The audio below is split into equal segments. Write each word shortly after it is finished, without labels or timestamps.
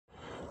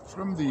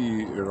From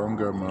the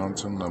Eronga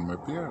Mountain,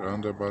 Namibia,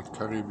 around about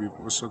Karibi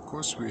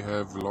Course, we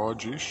have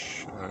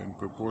largish, in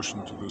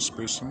proportion to the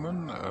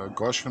specimen,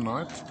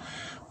 goshenite,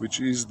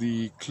 which is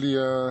the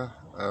clear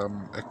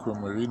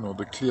aquamarine or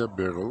the clear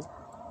beryl.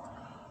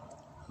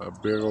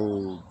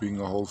 Beryl being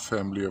a whole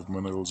family of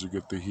minerals, you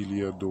get the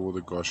heliodor,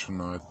 the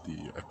goshenite,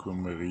 the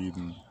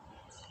aquamarine.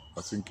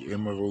 I think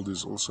emerald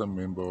is also a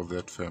member of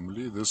that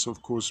family. This,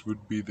 of course,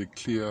 would be the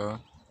clear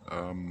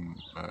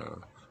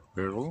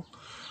beryl,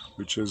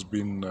 which has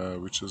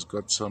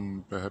got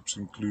some perhaps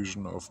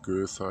inclusion of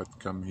goethite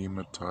cum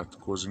hematite,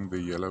 causing the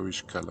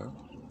yellowish color.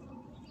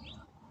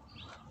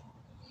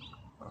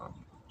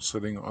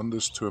 Sitting on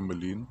this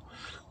tourmaline.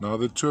 Now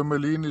the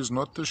tourmaline is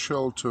not the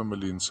shell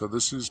tourmaline, so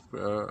this is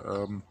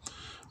we're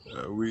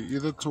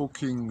either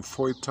talking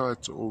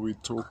foytite or we're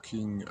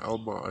talking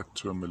albaite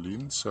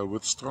tourmaline. So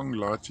with strong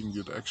lighting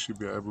you'd actually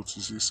be able to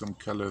see some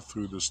color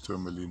through this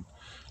tourmaline.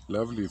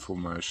 Lovely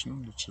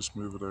formation. Let's just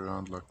move it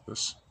around like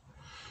this.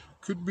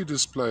 Could be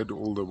displayed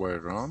all the way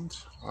around.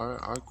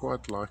 I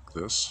quite like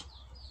this,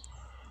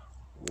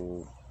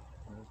 or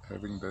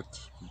having that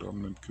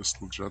dominant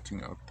crystal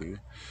jutting out there,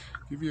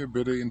 give you a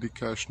better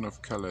indication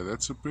of color.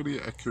 That's a pretty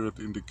accurate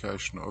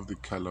indication of the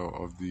color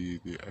of the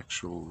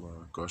actual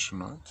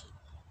goshenite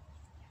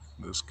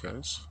in this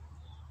case.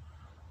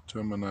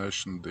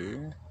 Termination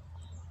there.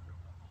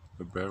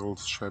 The barrel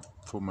shape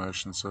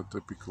formation so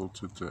typical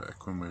to the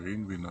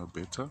aquamarine, we know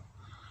better.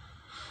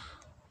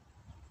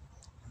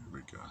 There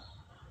we go.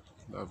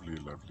 Lovely,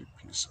 lovely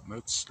piece. And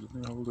let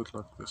me hold it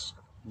like this.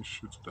 Let me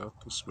shoot it out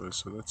this way.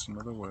 So that's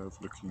another way of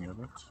looking at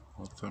it.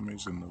 My thumb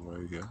is in the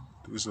way here.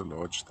 It is a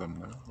large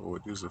thumbnail, or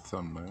it is a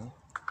thumbnail.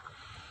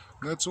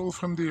 And that's all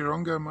from the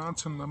Eronga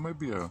Mountain,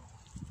 Namibia.